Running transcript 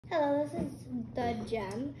Hello, this is the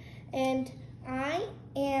Gem, and I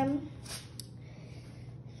am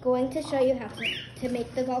going to show you how to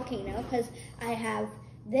make the volcano, because I have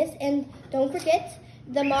this, and don't forget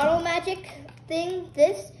the model magic thing.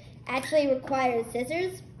 This actually requires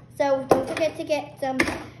scissors, so don't forget to get some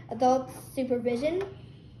adult supervision.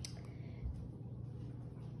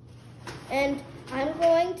 And I'm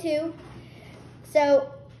going to,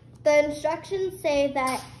 so the instructions say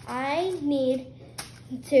that I need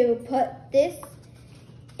to put this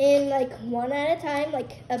in like one at a time,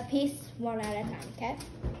 like a piece one at a time, okay?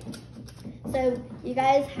 So you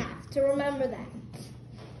guys have to remember that.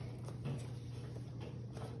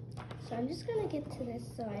 So I'm just gonna get to this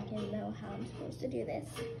so I can know how I'm supposed to do this.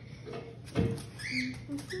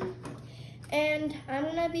 And I'm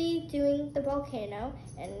gonna be doing the volcano,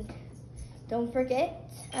 and don't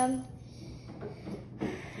forget,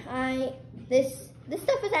 this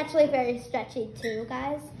stuff is actually very stretchy too,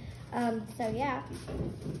 guys. So yeah.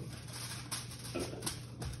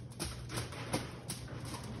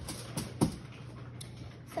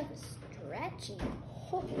 Stuff is stretchy.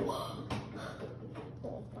 Oh,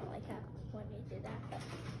 it's not like that when you do that, but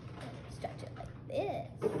stretch it like this.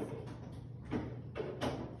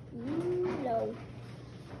 No.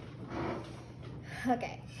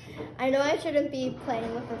 Okay. I know I shouldn't be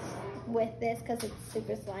playing with this because it's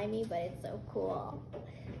super slimy, but it's so cool.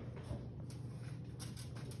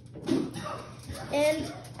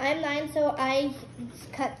 And I'm 9, so I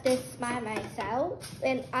cut this by myself,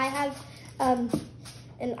 and I have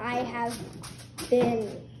been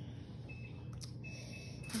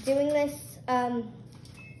doing this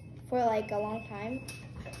for like a long time.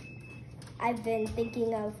 I've been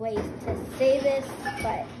thinking of ways to say this,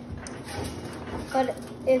 but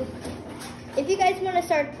if you guys want to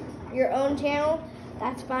start your own channel,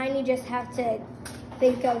 that's fine. You just have to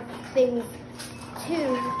think of things to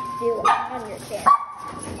do on your channel.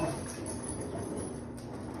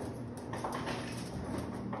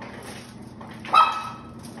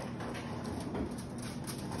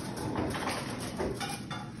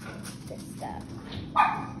 This stuff.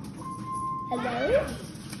 Hello?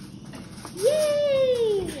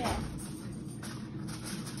 Yay!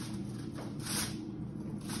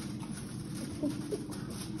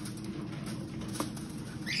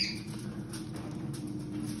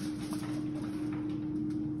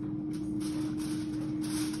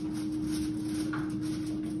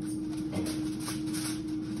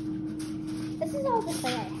 This is all the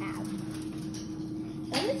clay I have.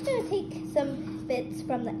 I'm just going to take some bits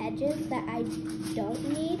from the edges that I don't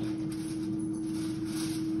need,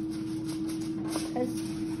 because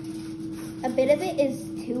a bit of it is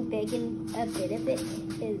too big and a bit of it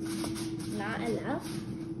is not enough.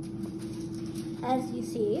 As you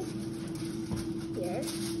see here,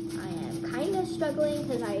 I am kind of struggling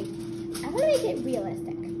because I want to make it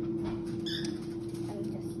realistic.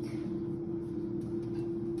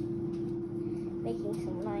 Making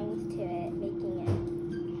some lines to it, making it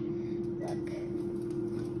look.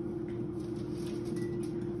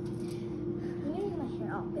 I'm getting my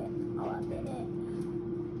hair all up in it.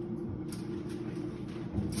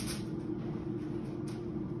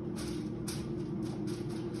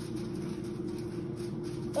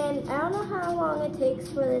 And I don't know how long it takes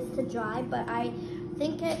for this to dry, but I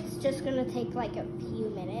think it's just gonna take like a few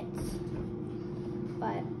minutes.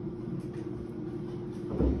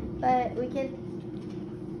 But we can.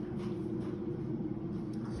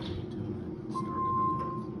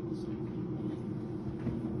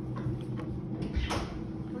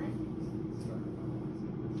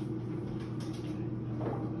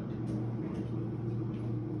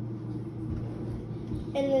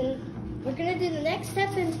 And then we're gonna do the next step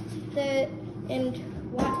and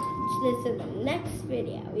watch this in the next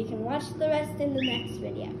video. We can watch the rest in the next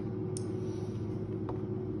video.